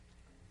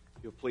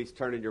You'll please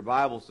turn in your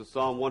Bibles to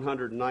Psalm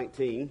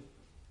 119.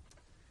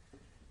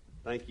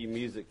 Thank you,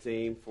 music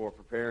team, for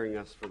preparing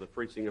us for the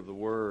preaching of the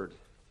Word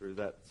through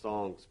that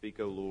song,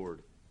 Speak, O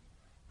Lord.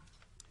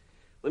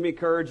 Let me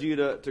encourage you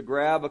to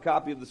grab a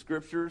copy of the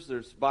Scriptures.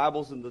 There's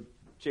Bibles in the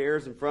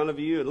chairs in front of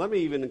you. And let me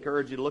even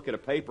encourage you to look at a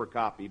paper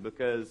copy,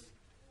 because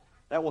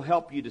that will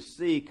help you to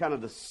see kind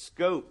of the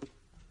scope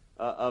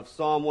of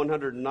Psalm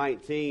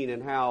 119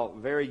 and how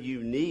very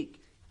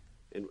unique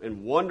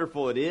and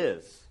wonderful it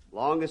is.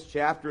 Longest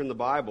chapter in the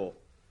Bible,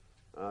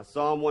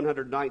 Psalm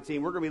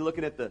 119. We're going to be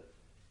looking at the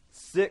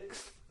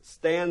 6th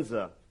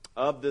stanza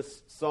of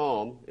this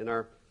psalm in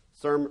our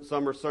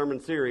summer sermon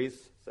series.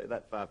 Say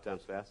that 5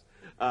 times fast.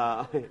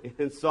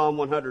 In Psalm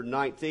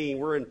 119,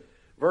 we're in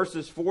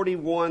verses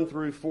 41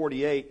 through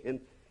 48. And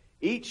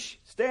each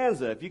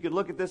stanza, if you could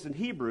look at this in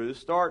Hebrew,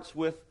 starts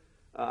with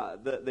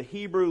the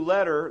Hebrew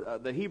letter.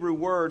 The Hebrew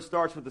word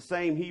starts with the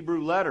same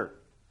Hebrew letter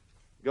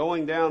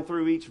going down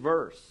through each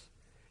verse.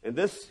 And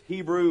this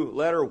Hebrew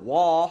letter,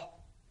 wah,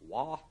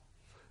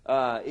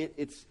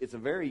 it's a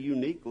very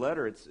unique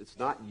letter. It's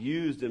not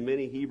used in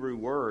many Hebrew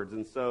words,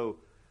 and so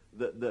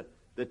the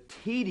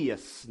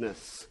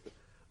tediousness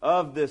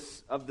of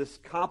this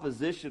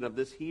composition of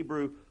this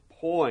Hebrew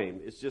poem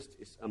it's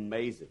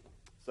amazing.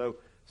 So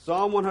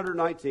Psalm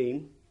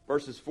 119,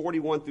 verses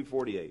 41 through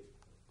 48.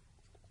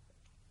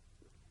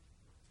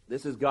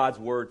 This is God's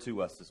word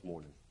to us this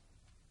morning.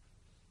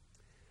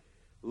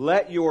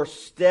 Let your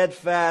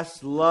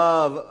steadfast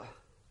love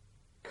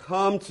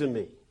come to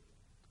me,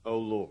 O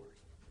Lord.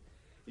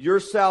 Your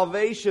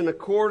salvation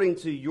according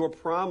to your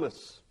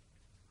promise.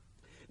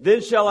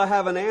 Then shall I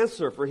have an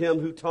answer for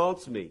him who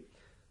taunts me,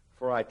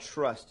 for I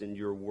trust in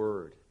your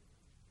word.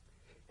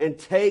 And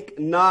take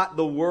not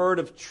the word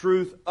of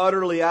truth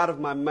utterly out of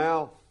my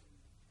mouth,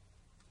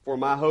 for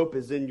my hope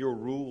is in your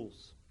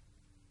rules.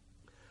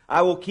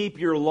 I will keep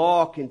your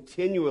law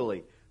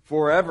continually,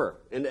 forever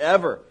and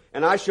ever.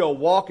 And I shall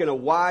walk in a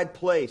wide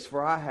place,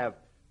 for I have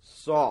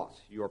sought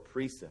your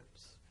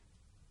precepts.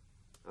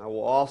 I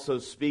will also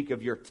speak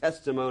of your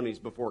testimonies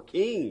before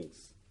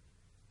kings,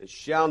 and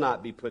shall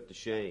not be put to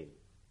shame.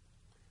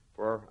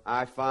 For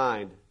I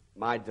find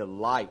my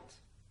delight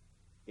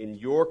in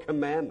your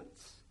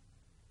commandments,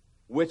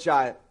 which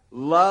I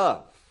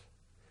love.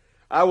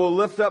 I will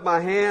lift up my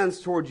hands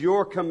toward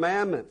your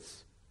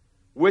commandments,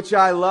 which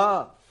I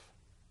love.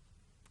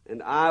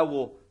 And I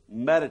will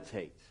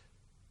meditate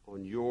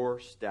on your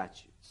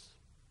statutes.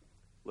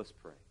 Let's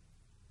pray.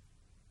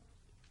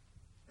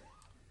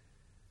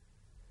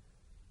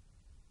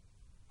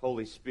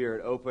 Holy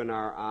Spirit, open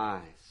our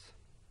eyes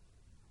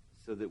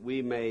so that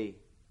we may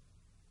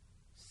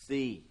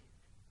see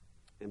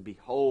and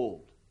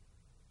behold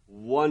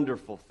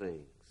wonderful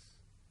things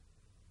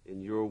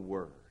in your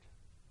word.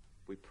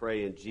 We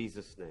pray in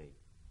Jesus' name.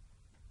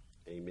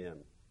 Amen.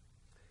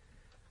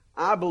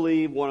 I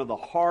believe one of the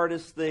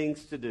hardest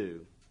things to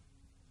do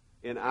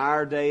in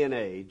our day and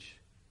age,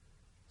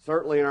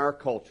 certainly in our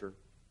culture,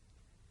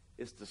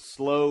 is to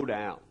slow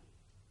down.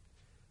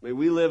 I mean,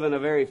 we live in a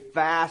very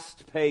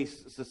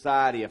fast-paced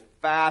society, a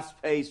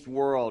fast-paced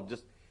world,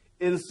 just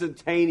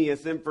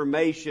instantaneous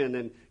information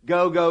and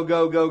go, go,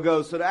 go, go,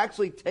 go. So to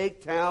actually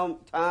take time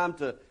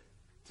to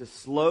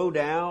slow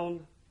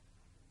down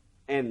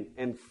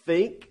and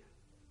think,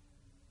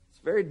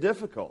 it's very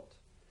difficult.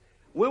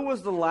 When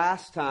was the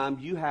last time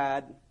you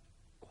had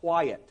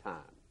quiet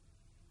time?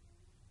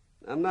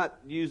 I'm not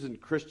using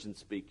Christian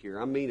speak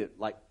here. I mean it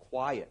like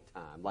quiet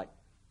time, like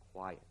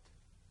quiet,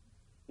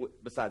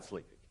 besides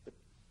sleeping.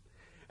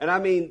 And I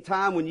mean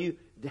time when you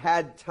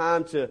had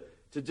time to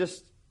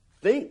just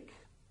think.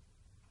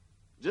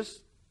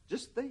 Just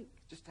think.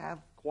 Just have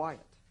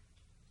quiet.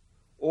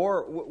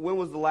 Or when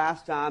was the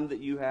last time that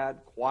you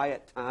had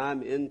quiet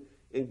time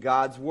in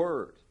God's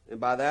Word? And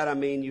by that I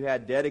mean you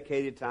had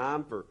dedicated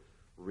time for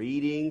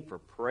reading, for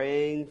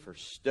praying, for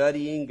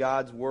studying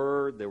God's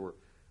Word. There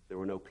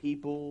were no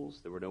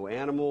peoples, there were no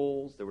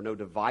animals, there were no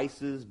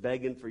devices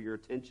begging for your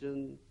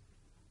attention.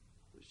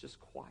 It was just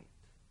quiet.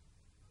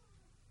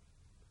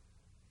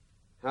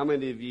 How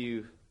many of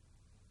you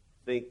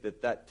think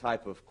that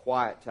type of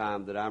quiet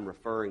time that I'm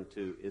referring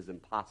to is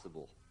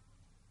impossible?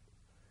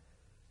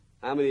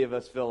 How many of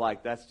us feel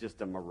like that's just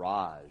a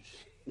mirage?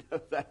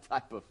 That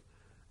type of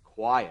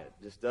quiet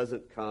just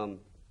doesn't come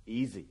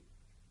easy.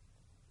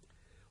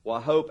 Well,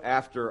 I hope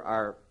after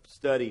our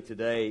study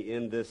today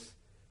in this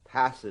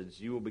passage,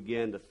 you will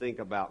begin to think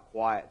about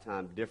quiet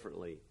time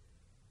differently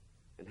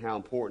and how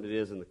important it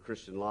is in the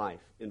Christian life.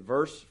 In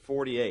verse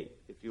 48,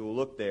 if you will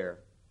look there,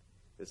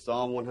 in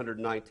Psalm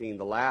 119,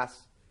 the last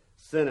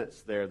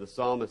sentence there, the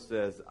psalmist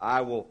says,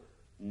 I will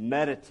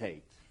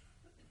meditate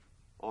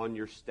on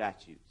your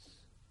statutes.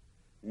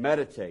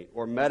 Meditate,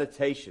 or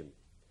meditation.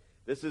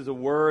 This is a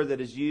word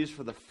that is used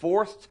for the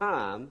 4th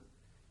time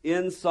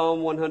in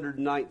Psalm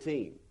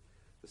 119.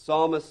 The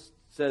psalmist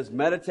says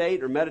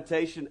meditate or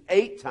meditation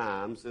 8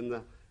 times in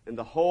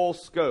the whole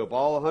scope,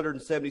 all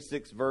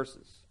 176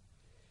 verses.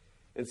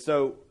 And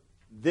so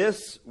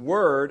this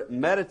word,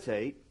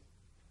 meditate,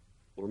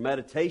 or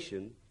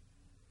meditation,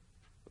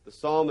 what the the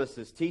psalmist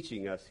is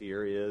teaching us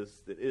here is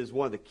that it is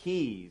one of the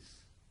keys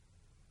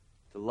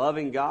to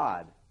loving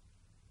God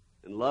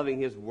and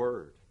loving His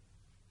Word.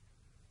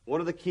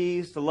 One of the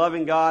keys to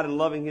loving God and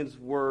loving His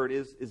Word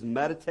is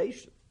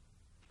meditation.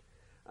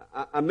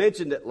 I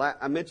mentioned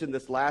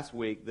this last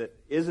week, that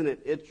isn't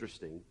it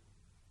interesting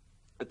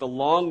that the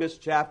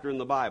longest chapter in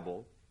the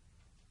Bible,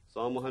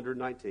 Psalm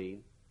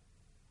 119,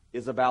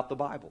 is about the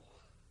Bible.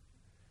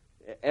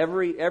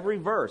 Every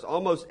verse,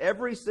 almost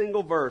every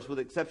single verse, with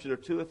the exception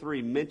of 2 or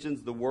 3,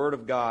 mentions the Word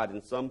of God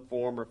in some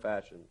form or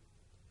fashion.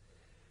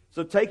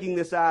 So taking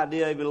this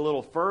idea even a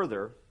little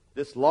further,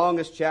 this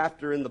longest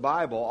chapter in the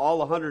Bible, all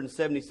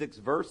 176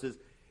 verses,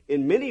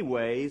 in many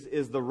ways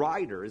is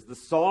the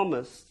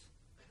psalmist's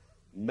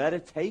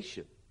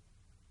meditation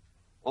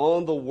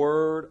on the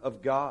Word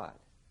of God.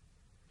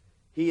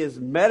 He is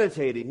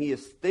meditating, he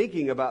is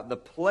thinking about the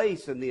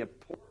place and the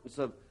importance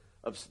of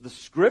the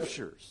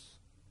Scriptures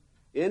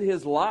in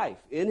his life,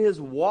 in his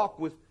walk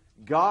with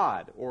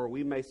God, or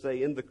we may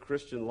say in the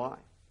Christian life.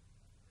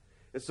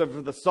 And so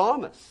for the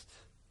psalmist,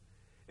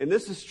 and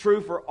this is true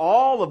for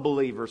all the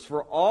believers,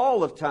 for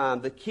all of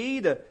time, the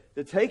key to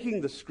taking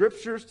the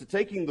Scriptures, to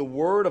taking the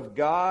Word of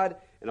God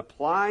and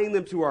applying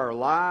them to our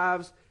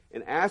lives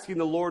and asking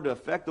the Lord to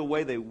affect the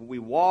way that we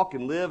walk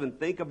and live and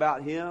think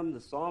about Him,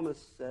 the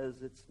psalmist says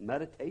it's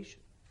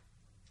meditation.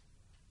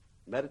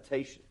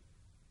 Meditation.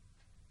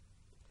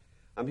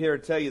 I'm here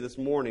to tell you this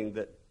morning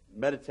that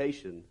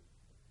meditation,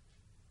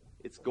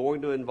 it's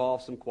going to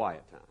involve some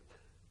quiet time.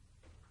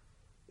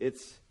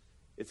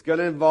 It's going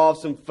to involve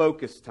some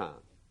focus time.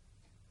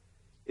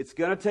 It's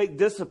going to take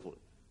discipline.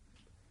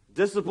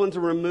 Discipline to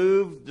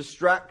remove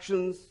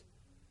distractions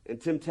and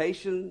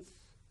temptations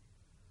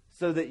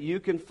so that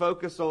you can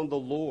focus on the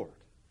Lord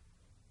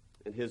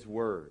and His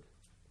Word.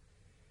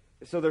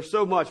 And so there's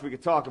so much we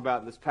could talk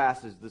about in this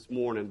passage this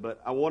morning, but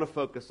I want to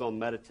focus on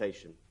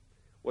meditation.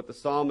 What the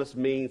psalmist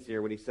means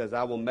here when he says,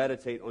 I will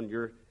meditate on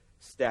your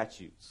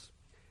statutes.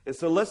 And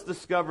so let's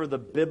discover the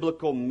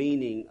biblical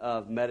meaning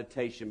of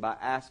meditation by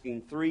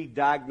asking 3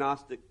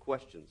 diagnostic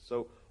questions.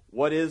 So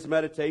what is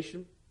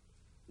meditation?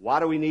 Why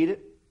do we need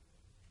it?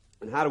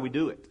 And how do we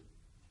do it?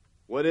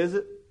 What is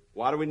it?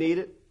 Why do we need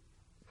it?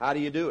 How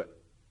do you do it?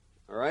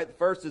 All right, the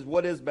first is,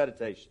 what is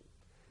meditation?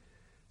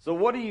 So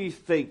what do you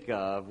think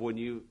of when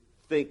you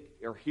think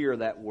or hear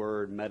that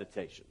word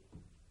meditation?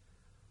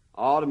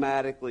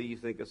 Automatically you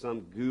think of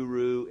some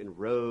guru in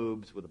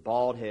robes with a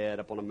bald head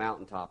up on a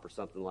mountaintop or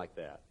something like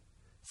that.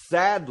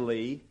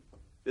 Sadly,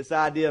 this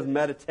idea of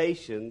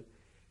meditation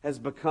has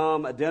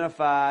become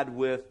identified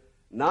with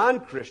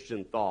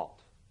non-Christian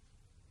thought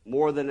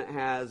more than it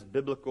has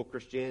biblical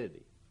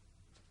Christianity.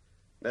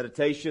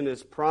 Meditation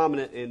is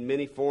prominent in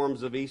many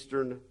forms of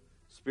Eastern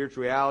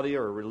spirituality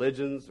or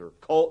religions or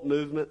cult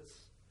movements.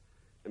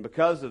 And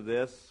because of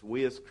this,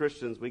 we as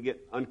Christians, we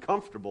get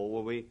uncomfortable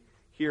when we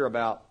hear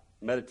about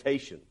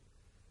meditation.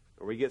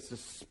 Or we get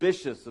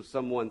suspicious of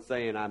someone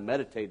saying, I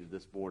meditated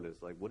this morning.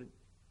 It's like, what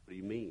do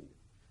you mean?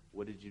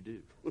 What did you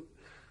do?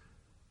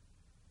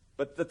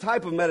 But the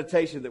type of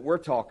meditation that we're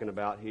talking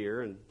about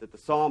here and that the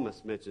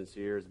psalmist mentions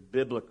here is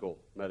biblical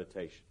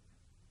meditation.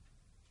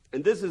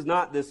 And this is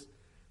not this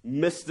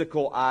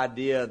mystical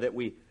idea that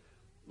we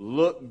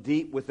look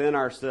deep within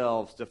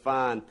ourselves to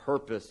find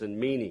purpose and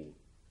meaning.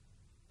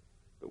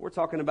 But we're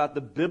talking about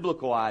the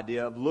biblical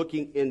idea of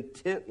looking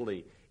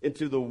intently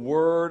into the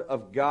Word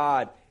of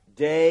God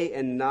day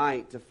and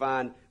night to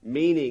find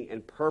meaning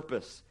and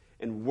purpose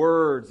and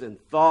words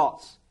and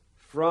thoughts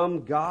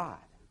from God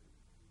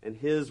and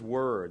His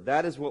Word.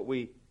 That is what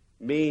we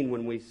mean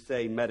when we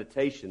say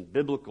meditation,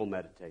 biblical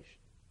meditation.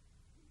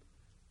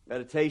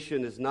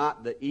 Meditation is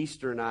not the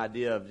Eastern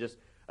idea of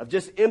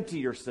just empty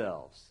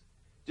yourselves.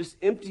 Just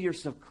empty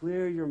yourself.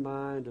 Clear your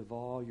mind of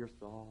all your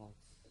thoughts.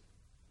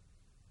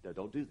 No,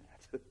 don't do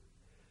that.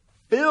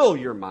 Fill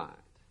your mind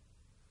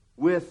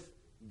with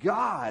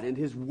God and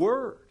His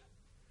Word.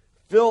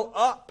 Fill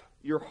up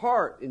your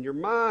heart and your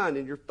mind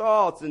and your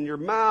thoughts and your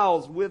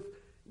mouths with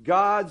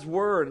God's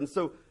Word. And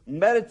so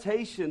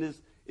meditation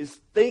is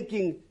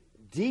thinking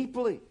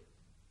deeply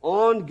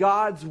on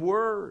God's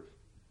Word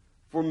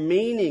for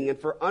meaning and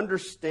for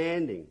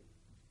understanding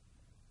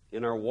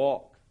in our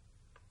walk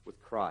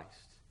with Christ.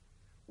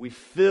 We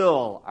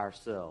fill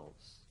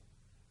ourselves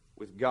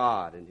with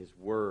God and His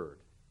Word,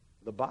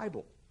 the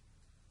Bible.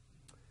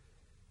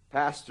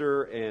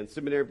 Pastor and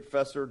seminary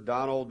professor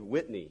Donald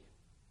Whitney,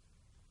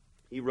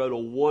 he wrote a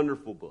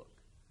wonderful book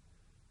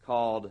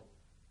called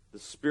The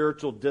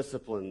Spiritual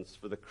Disciplines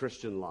for the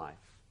Christian Life.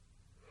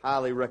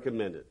 Highly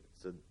recommend it.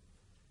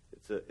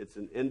 It's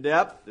an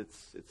in-depth,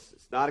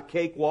 it's not a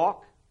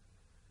cakewalk,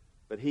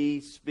 but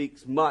he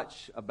speaks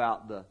much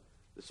about the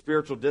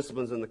spiritual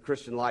disciplines in the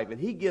Christian life.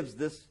 And he gives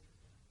this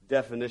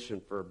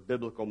definition for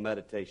biblical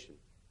meditation.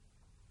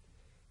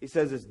 He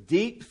says it's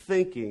deep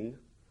thinking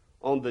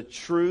on the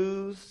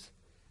truths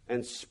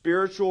and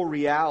spiritual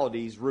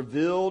realities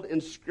revealed in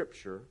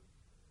Scripture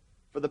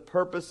for the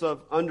purpose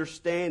of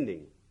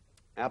understanding,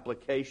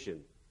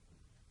 application,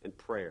 and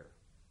prayer.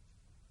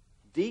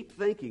 deep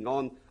thinking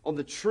on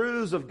the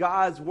truths of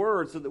God's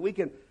Word so that we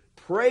can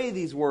pray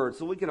these words,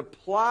 so we can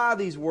apply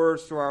these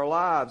words to our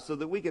lives, so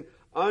that we can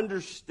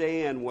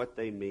understand what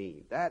they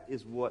mean. That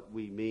is what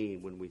we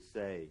mean when we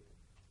say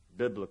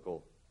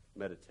biblical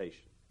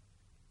meditation.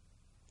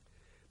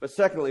 But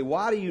secondly,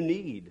 why do you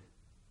need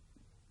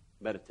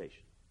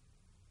meditation?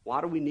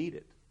 Why do we need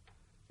it?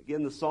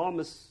 Again, the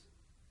psalmist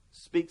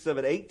speaks of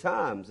it 8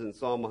 times in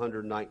Psalm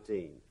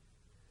 119.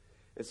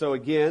 And so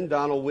again,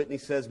 Donald Whitney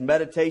says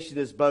meditation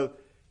is both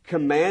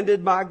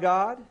commanded by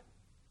God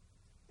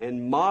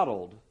and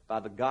modeled by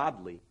the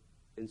godly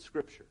in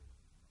Scripture.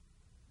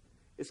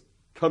 It's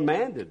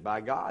commanded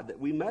by God that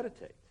we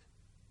meditate.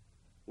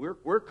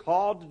 We're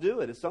called to do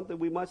it. It's something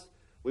we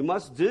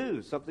must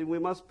do, something we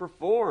must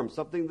perform,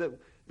 something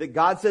that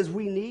God says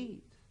we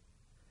need.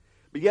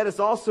 But yet it's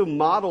also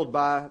modeled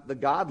by the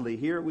godly.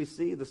 Here we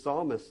see the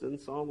psalmist in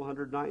Psalm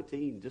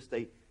 119, just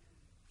a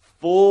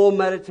full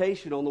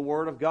meditation on the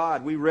Word of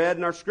God. We read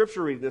in our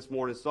scripture reading this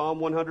morning, Psalm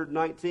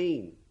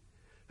 119.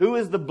 Who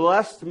is the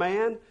blessed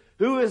man?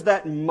 Who is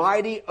that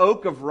mighty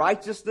oak of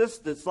righteousness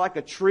that's like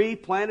a tree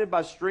planted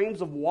by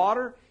streams of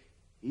water?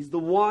 He's the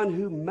one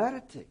who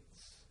meditates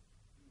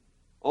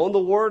on the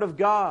Word of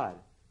God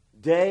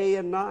day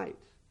and night.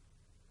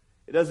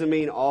 It doesn't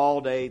mean all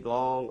day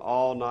long,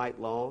 all night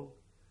long.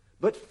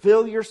 But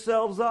fill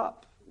yourselves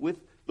up with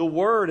the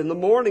Word in the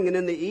morning and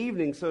in the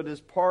evening so it is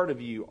part of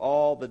you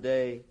all the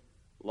day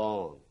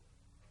long.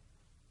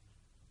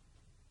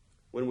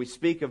 When we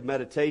speak of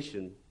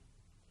meditation,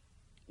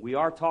 we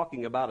are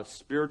talking about a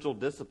spiritual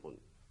discipline.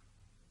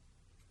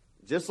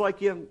 Just like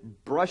you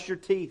brush your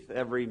teeth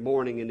every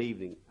morning and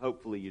evening.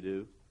 Hopefully you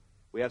do.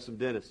 We have some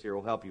dentists here who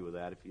will help you with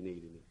that if you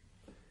need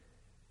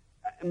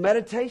any.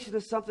 Meditation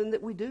is something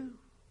that we do.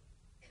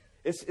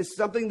 It's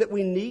something that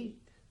we need.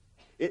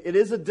 It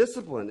is a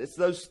discipline. It's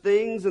those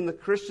things in the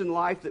Christian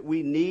life that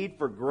we need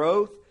for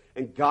growth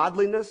and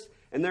godliness,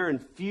 and they're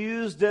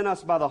infused in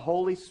us by the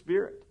Holy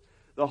Spirit.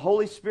 The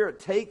Holy Spirit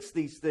takes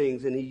these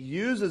things and He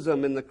uses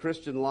them in the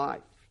Christian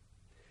life.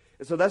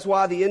 And so that's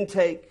why the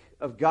intake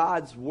of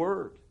God's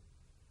Word,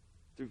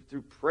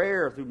 through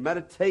prayer, through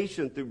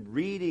meditation, through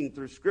reading,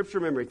 through Scripture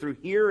memory, through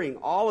hearing,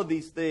 all of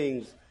these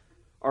things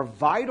are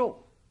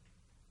vital.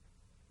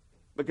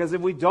 Because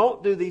if we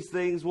don't do these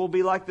things, we'll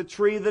be like the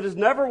tree that is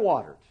never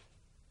watered,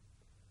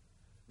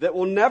 that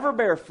will never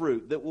bear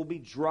fruit, that will be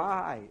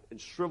dry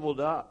and shriveled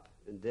up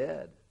and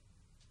dead.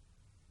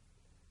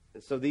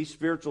 And so these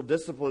spiritual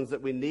disciplines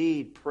that we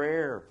need,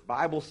 prayer,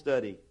 Bible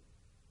study,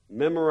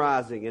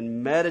 memorizing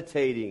and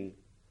meditating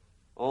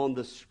on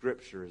the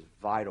Scripture, is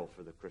vital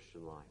for the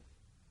Christian life.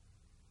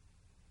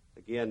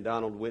 Again,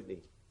 Donald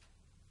Whitney,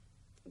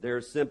 there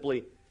is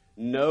simply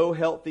no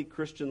healthy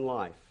Christian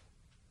life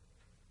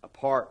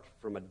apart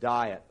from a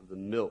diet of the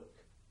milk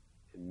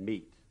and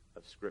meat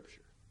of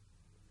Scripture.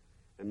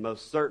 And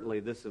most certainly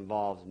this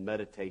involves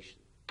meditation.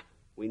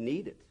 We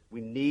need it.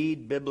 We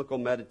need biblical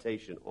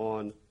meditation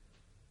on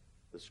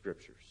the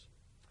Scriptures.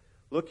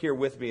 Look here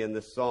with me in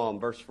this psalm,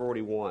 verse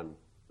 41.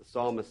 The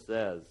psalmist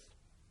says,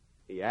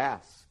 he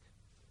asks,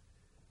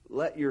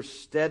 "Let your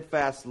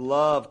steadfast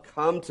love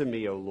come to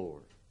me, O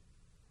Lord."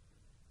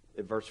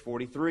 In verse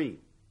 43,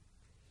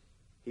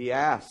 he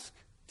asks,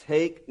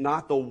 "Take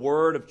not the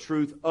word of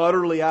truth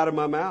utterly out of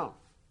my mouth."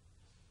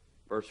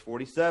 Verse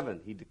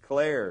 47, he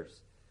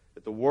declares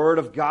that the Word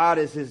of God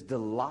is his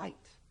delight.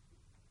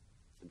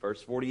 In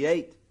verse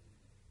 48,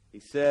 he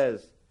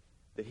says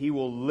that he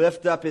will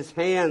lift up his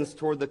hands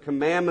toward the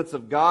commandments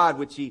of God,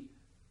 which he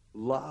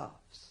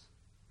loves.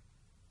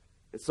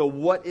 And so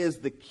what is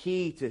the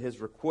key to his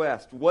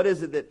request? What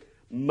is it that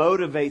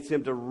motivates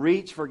him to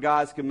reach for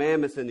God's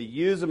commandments and to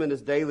use them in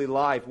his daily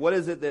life? What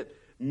is it that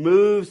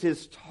moves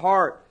his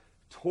heart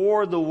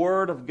toward the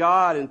Word of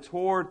God and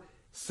toward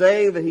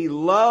saying that he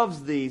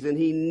loves these and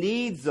he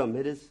needs them?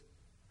 It is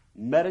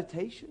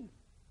meditation.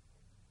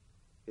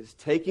 It's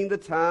taking the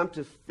time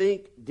to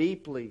think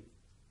deeply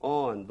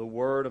on the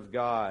Word of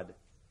God.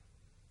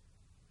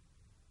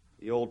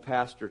 The old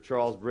pastor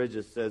Charles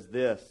Bridges says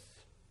this: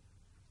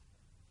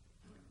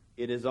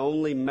 "It is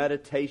only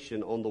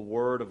meditation on the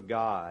Word of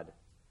God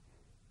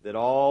that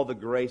all the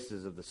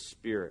graces of the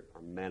Spirit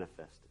are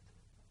manifested."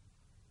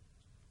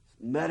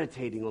 It's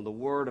meditating on the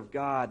Word of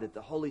God that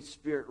the Holy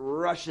Spirit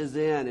rushes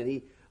in and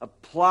He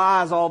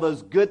applies all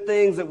those good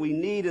things that we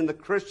need in the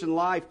Christian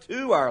life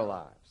to our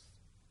lives.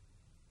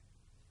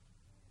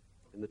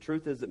 And the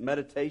truth is that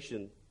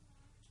meditation,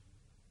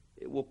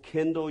 it will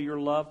kindle your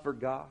love for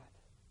God.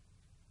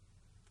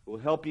 It will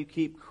help you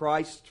keep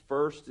Christ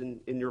first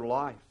in your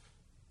life.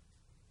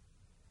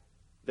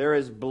 There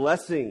is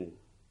blessing.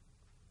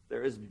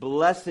 There is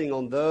blessing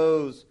on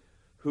those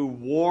who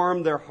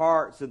warm their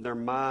hearts and their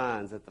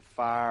minds at the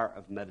fire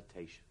of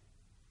meditation.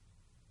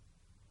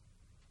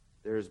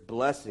 There is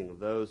blessing of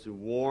those who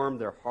warm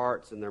their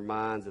hearts and their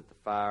minds at the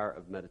fire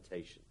of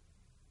meditation.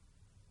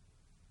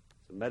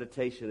 So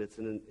meditation, it's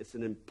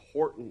an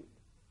important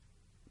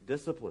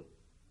discipline.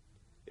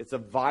 It's a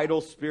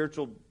vital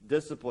spiritual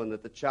discipline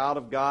that the child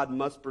of God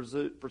must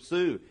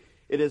pursue.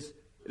 It is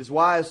It is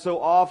why it's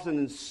so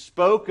often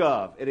spoke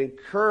of and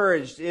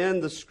encouraged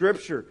in the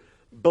Scripture.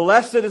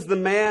 Blessed is the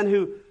man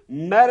who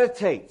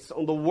meditates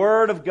on the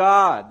Word of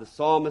God, the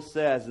psalmist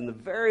says in the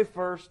very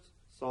first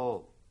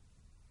psalm.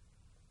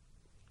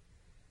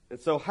 And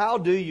so how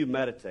do you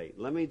meditate?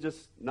 Let me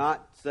just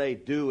not say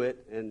do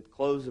it and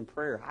close in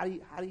prayer. How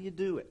do you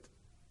do it?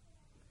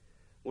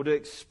 Well, to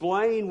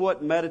explain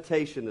what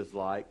meditation is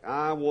like,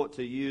 I want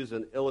to use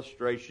an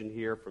illustration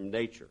here from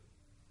nature.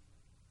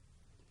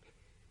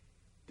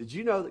 Did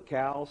you know that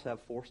cows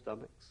have 4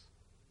 stomachs?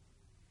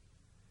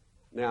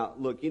 Now,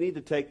 look, you need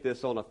to take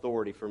this on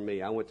authority from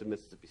me. I went to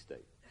Mississippi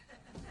State,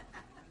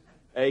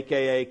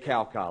 a.k.a.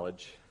 Cow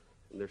College.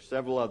 And there's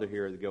several other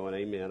here that going,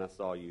 amen, I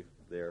saw you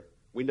there.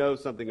 We know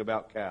something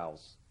about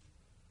cows.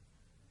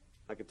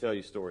 I could tell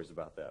you stories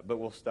about that, but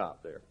we'll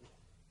stop there.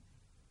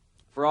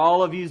 For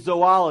all of you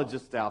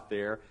zoologists out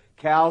there,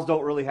 cows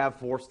don't really have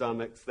 4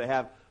 stomachs. They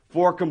have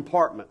 4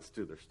 compartments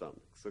to their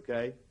stomachs,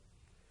 okay?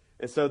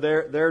 And so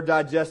their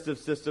digestive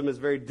system is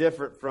very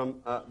different from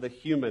the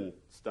human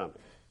stomach.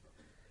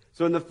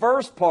 So in the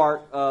first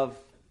part of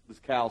this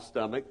cow's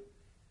stomach,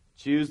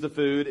 chews the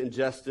food,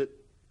 ingests it,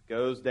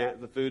 goes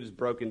down, the food is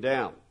broken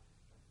down.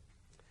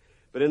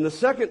 But in the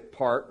second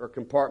part or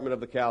compartment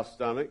of the cow's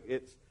stomach,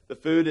 the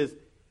food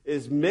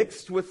is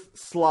mixed with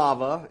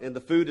slava, and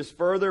the food is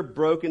further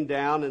broken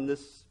down, and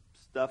this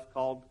stuff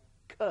called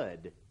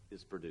cud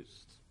is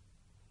produced.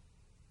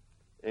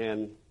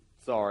 And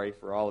sorry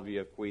for all of you who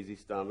have queasy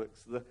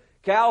stomachs. The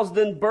cows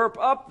then burp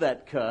up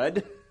that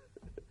cud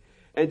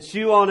and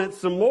chew on it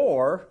some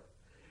more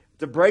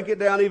to break it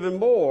down even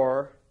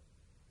more.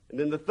 And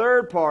then the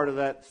third part of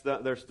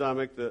their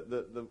stomach,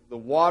 the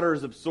water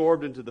is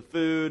absorbed into the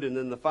food, and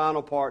then the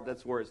final part,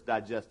 that's where it's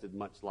digested,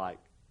 much like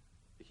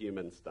the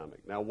human stomach.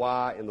 Now,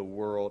 why in the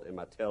world am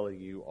I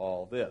telling you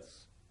all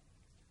this?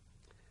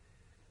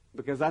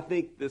 Because I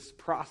think this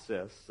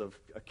process of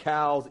a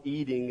cow's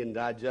eating and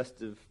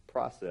digestive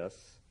process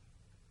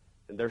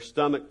and their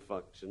stomach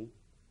function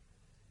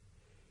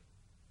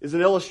is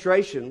an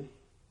illustration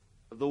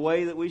of the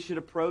way that we should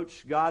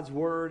approach God's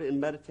Word in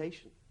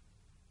meditation.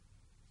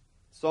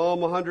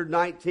 Psalm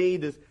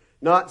 119 is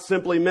not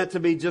simply meant to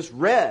be just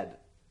read.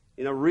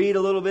 Read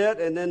a little bit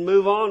and then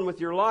move on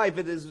with your life.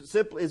 It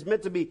is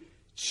meant to be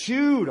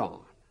chewed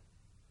on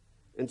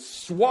and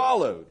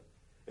swallowed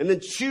and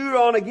then chewed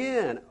on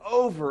again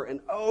over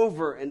and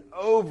over and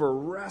over,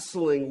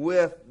 wrestling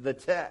with the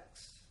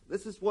text.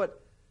 This is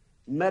what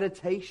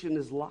meditation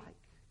is like.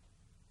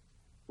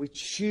 We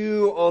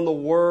chew on the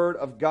Word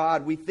of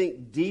God. We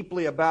think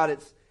deeply about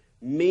its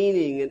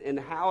meaning and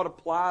how it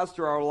applies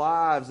to our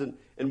lives and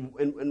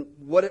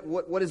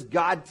what is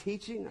God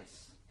teaching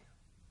us.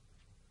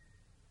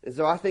 And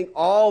so I think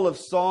all of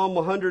Psalm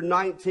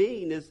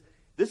 119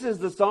 this is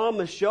the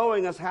psalmist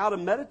showing us how to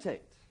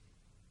meditate.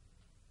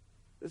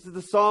 This is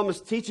the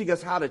psalmist teaching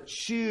us how to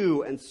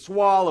chew and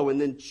swallow and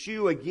then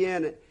chew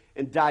again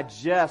and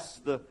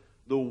digest the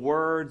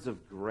words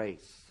of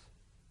grace.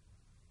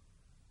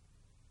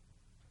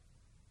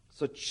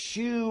 So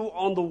chew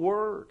on the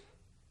Word.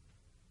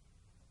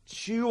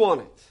 Chew on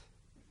it.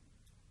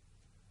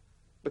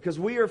 Because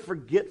we are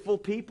forgetful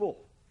people.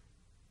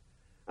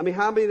 I mean,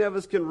 how many of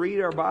us can read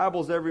our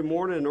Bibles every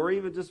morning or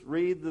even just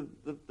read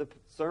the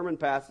sermon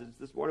passage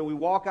this morning? We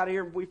walk out of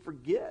here and we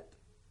forget.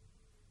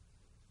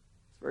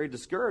 It's very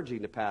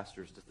discouraging to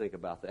pastors to think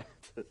about that.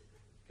 To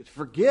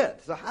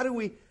forget. So how do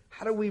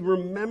we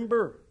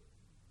remember?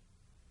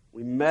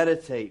 We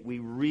meditate. We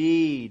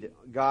read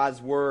God's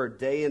Word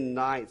day and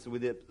night so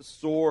it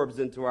absorbs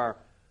into our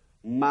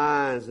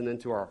minds and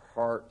into our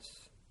hearts.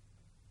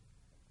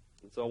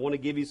 And so I want to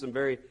give you some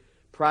very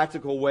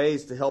practical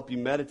ways to help you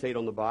meditate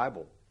on the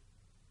Bible.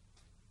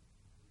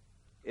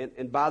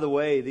 And by the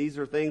way, these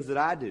are things that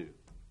I do.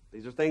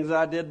 These are things that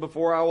I did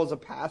before I was a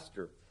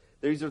pastor.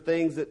 These are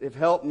things that have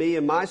helped me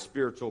in my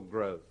spiritual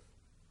growth.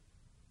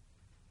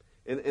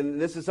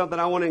 And this is something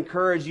I want to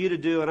encourage you to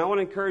do. And I want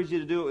to encourage you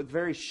to do it with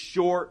very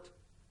short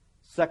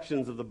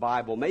sections of the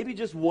Bible. Maybe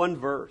just one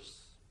verse.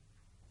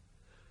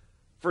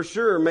 For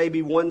sure,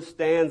 maybe one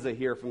stanza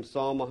here from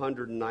Psalm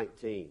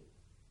 119.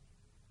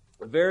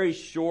 A very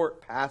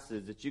short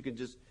passage that you can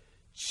just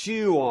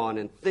chew on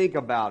and think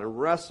about and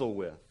wrestle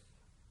with.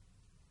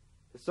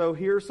 So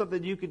here's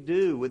something you could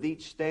do with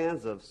each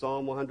stanza of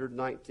Psalm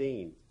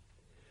 119.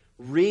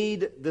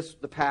 Read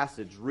the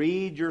passage.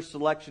 Read your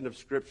selection of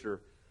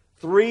Scripture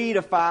 3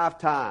 to 5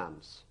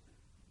 times.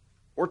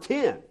 Or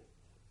 10.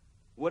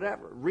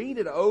 Whatever. Read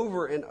it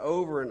over and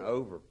over and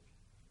over.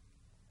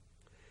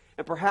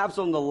 And perhaps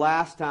on the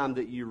last time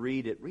that you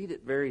read it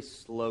very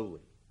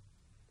slowly.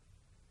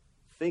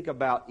 Think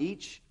about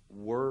each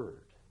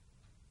word.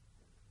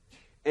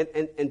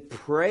 And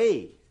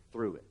pray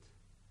through it.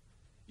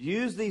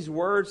 Use these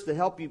words to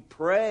help you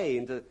pray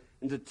and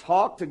to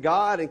talk to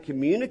God and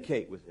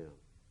communicate with Him.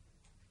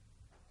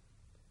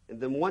 And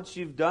then once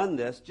you've done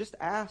this, just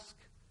ask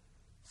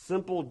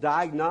simple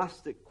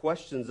diagnostic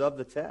questions of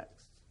the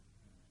text.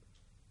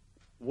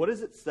 What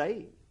is it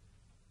saying?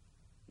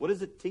 What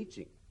is it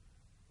teaching?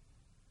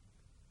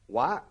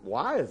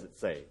 Why is it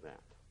saying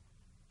that?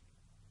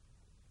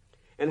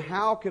 And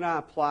how can I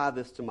apply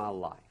this to my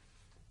life?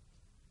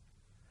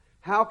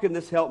 How can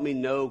this help me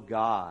know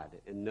God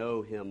and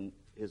know Him,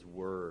 His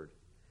Word?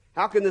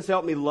 How can this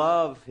help me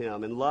love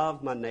Him and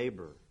love my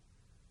neighbor?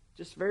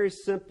 Just very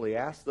simply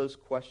ask those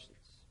questions.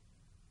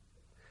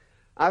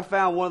 I've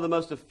found one of the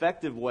most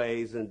effective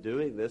ways in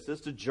doing this is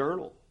to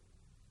journal.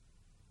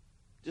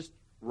 Just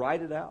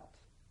write it out.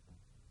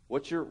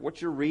 What you're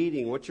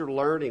reading, what you're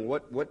learning,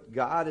 what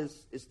God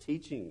is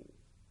teaching you.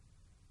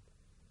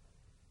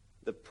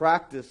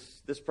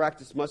 This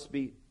practice must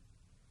be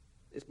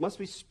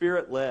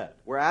Spirit-led.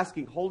 We're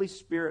asking, Holy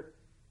Spirit,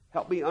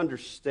 help me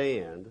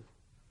understand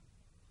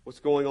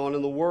what's going on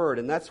in the Word.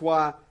 And that's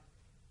why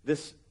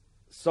this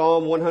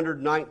Psalm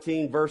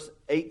 119, verse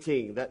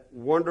 18, that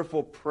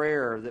wonderful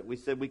prayer that we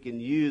said we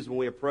can use when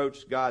we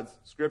approach God's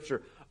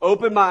Scripture.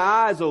 Open my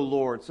eyes, O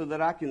Lord, so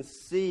that I can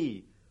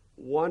see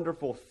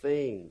wonderful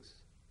things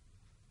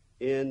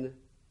in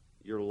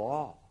your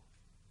law,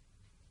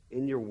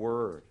 in your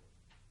Word.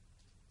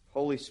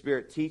 Holy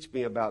Spirit, teach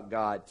me about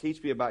God.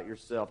 Teach me about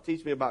yourself.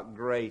 Teach me about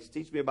grace.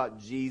 Teach me about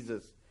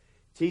Jesus.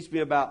 Teach me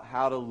about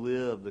how to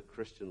live the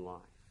Christian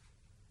life.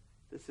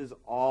 This is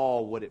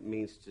all what it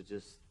means to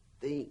just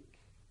think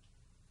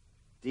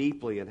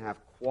deeply and have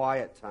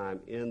quiet time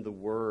in the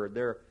Word.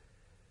 There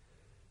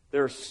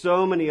are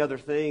so many other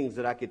things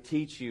that I could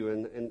teach you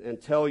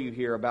and tell you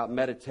here about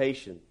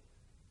meditation.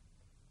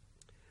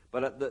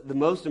 But the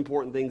most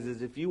important things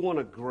is if you want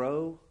to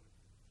grow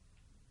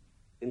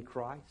in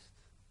Christ,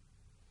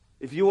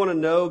 if you want to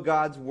know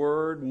God's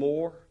Word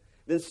more,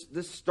 then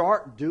just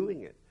start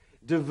doing it.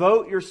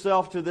 Devote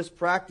yourself to this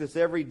practice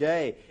every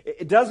day.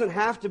 It doesn't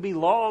have to be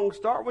long.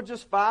 Start with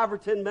just 5 or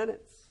 10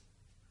 minutes.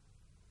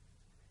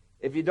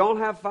 If you don't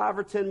have 5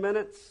 or 10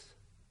 minutes,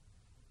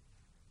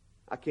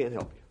 I can't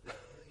help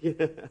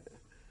you.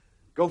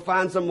 Go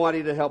find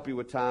somebody to help you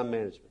with time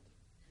management.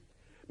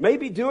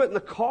 Maybe do it in the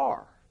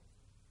car.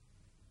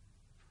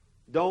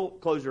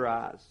 Don't close your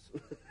eyes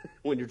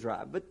when you're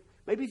driving, but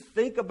maybe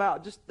think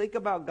about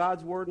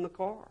God's Word in the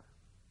car.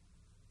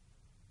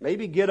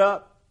 Maybe get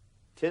up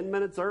 10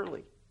 minutes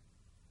early.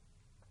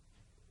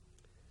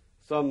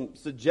 Some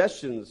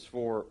suggestions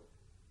for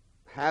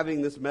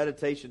having this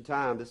meditation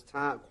time, this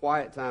time,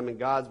 quiet time in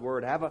God's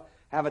Word. Have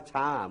a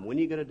time. When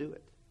are you going to do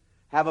it?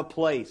 Have a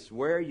place.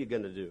 Where are you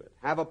going to do it?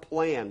 Have a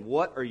plan.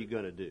 What are you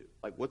going to do?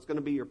 Like, what's going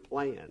to be your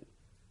plan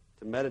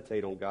to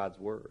meditate on God's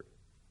Word?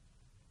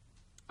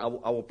 I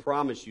will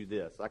promise you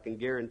this. I can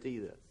guarantee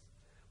this.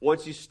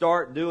 Once you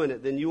start doing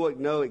it, then you will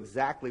know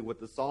exactly what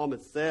the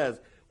psalmist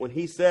says when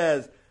he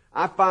says,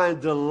 I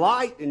find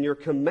delight in your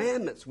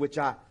commandments, which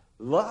I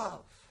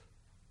love.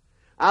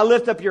 I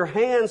lift up your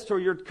hands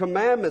toward your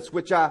commandments,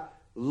 which I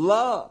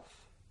love.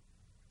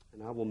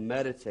 And I will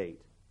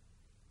meditate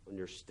on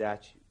your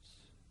statutes.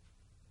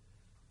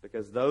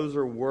 Because those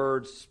are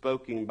words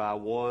spoken by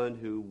one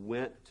who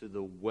went to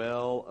the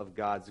well of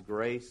God's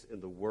grace in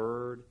the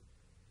Word,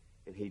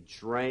 and he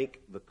drank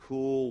the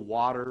cool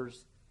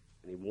waters,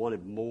 and he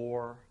wanted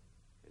more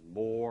and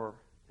more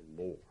and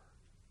more.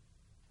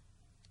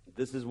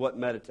 This is what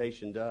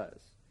meditation does.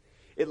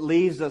 It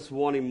leaves us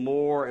wanting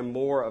more and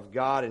more of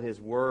God and His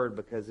Word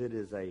because it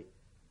is a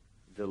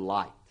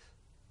delight.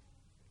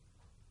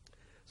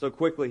 So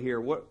quickly here,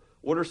 what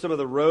are some of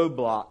the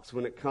roadblocks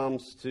when it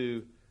comes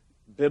to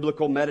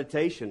biblical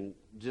meditation,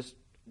 just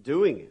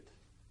doing it?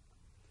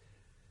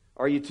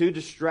 Are you too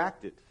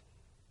distracted?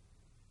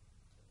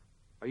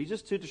 Are you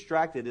just too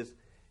distracted?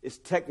 Is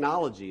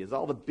technology, is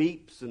all the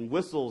beeps and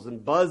whistles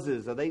and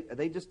buzzes, are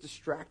they just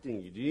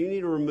distracting you? Do you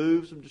need to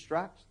remove some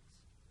distractions?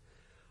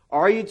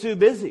 Are you too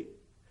busy?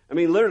 I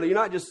mean, literally, you're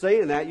not just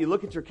saying that. You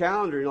look at your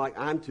calendar and you're like,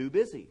 I'm too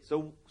busy.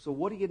 So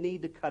what do you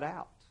need to cut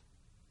out?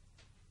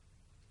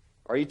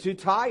 Are you too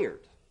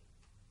tired?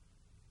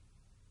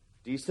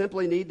 Do you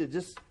simply need to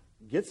just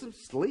get some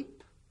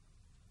sleep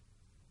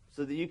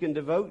so that you can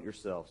devote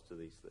yourselves to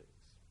these things?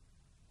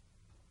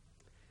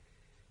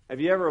 Have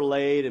you ever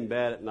laid in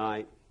bed at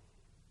night,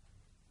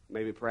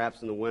 maybe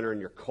perhaps in the winter, and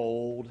you're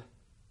cold,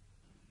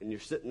 and you're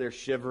sitting there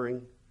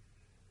shivering,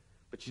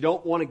 but you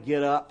don't want to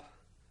get up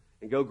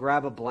and go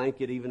grab a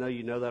blanket even though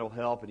you know that'll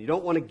help, and you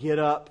don't want to get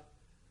up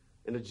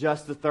and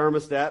adjust the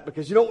thermostat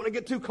because you don't want to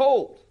get too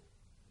cold?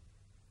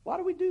 Why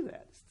do we do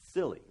that? It's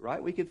silly,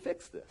 right? We could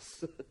fix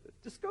this.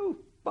 Just go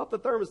bump the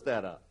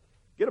thermostat up.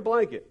 Get a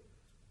blanket.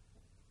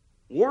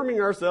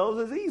 Warming ourselves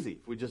is easy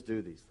if we just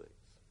do these things.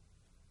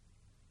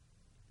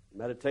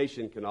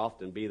 Meditation can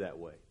often be that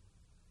way.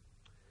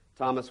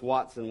 Thomas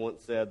Watson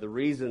once said, the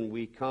reason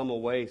we come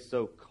away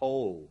so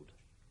cold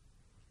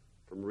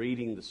from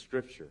reading the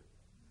Scripture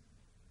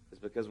is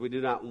because we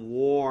do not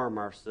warm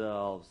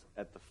ourselves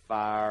at the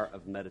fire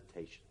of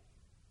meditation.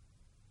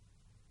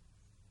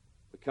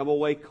 We come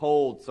away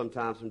cold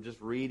sometimes from just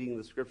reading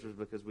the Scriptures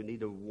because we need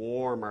to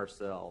warm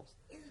ourselves.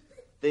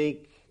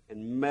 Think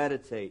and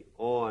meditate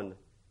on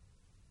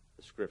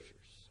the Scriptures.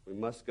 We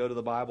must go to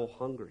the Bible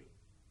hungry,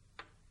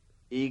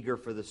 eager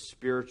for the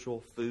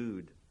spiritual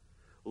food,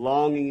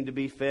 longing to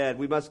be fed.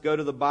 We must go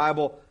to the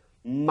Bible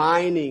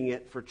mining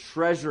it for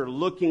treasure,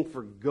 looking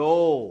for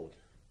gold.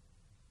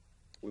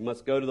 We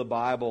must go to the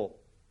Bible,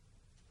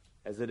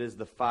 as it is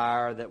the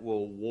fire that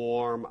will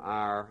warm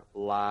our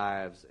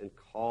lives and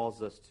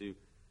cause us to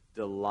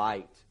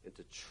delight and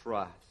to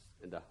trust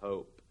and to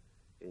hope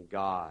in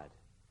God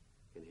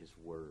and His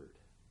Word.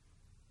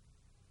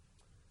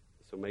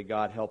 So may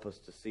God help us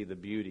to see the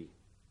beauty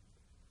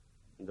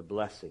and the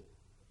blessing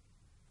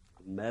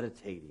of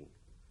meditating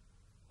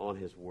on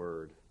His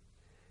Word.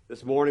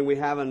 This morning we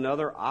have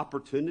another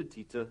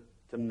opportunity to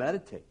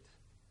meditate,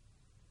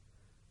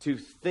 to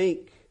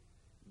think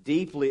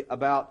deeply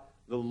about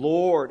the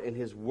Lord and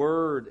His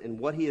Word and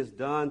what He has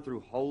done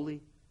through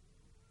Holy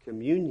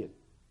Communion.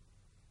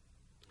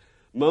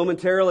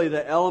 Momentarily,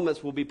 the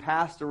elements will be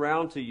passed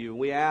around to you.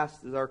 We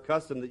ask, as our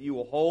custom, that you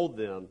will hold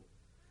them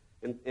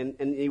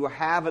and you will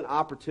have an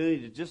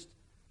opportunity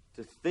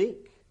to think,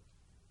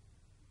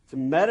 to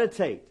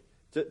meditate,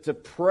 to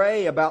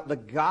pray about the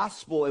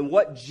gospel and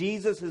what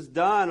Jesus has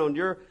done on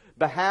your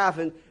behalf.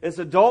 And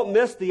so don't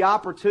miss the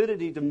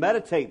opportunity to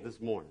meditate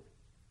this morning.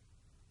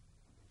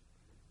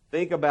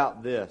 Think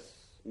about this.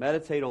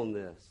 Meditate on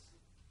this.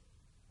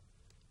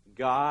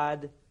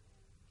 God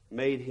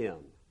made Him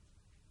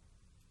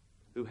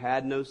who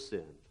had no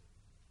sin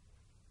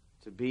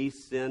to be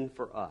sin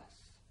for us,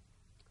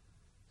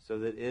 so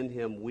that in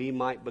Him we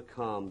might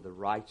become the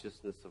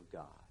righteousness of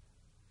God.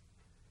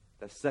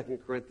 That's 2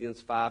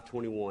 Corinthians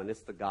 5:21.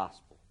 It's the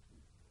gospel.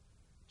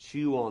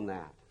 Chew on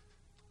that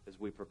as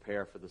we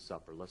prepare for the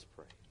supper. Let's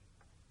pray.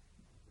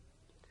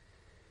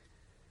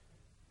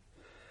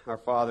 Our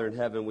Father in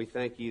heaven, we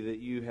thank You that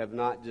You have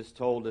not just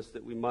told us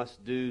that we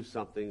must do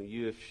something.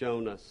 You have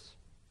shown us.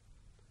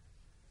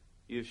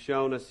 You've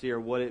shown us here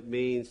what it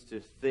means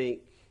to think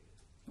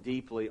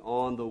deeply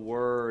on the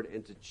Word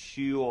and to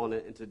chew on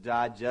it and to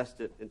digest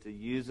it and to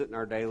use it in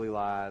our daily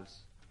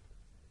lives.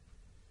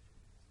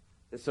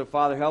 And so,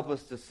 Father, help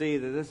us to see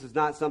that this is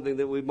not something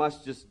that we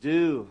must just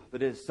do,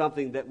 but it is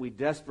something that we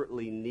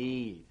desperately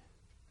need.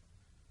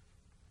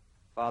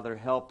 Father,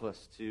 help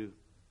us to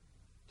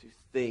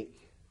think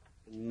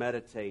and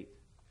meditate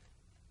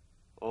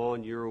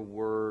on Your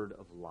word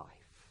of life.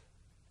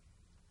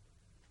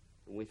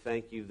 And we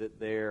thank You that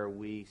there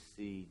we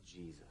see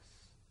Jesus,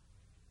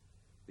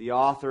 the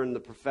author and the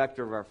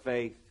perfecter of our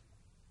faith,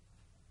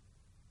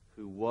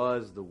 who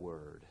was the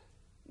Word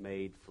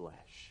made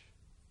flesh.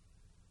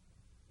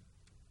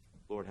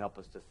 Lord, help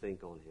us to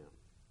think on Him.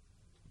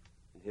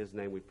 In His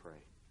name we pray.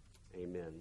 Amen.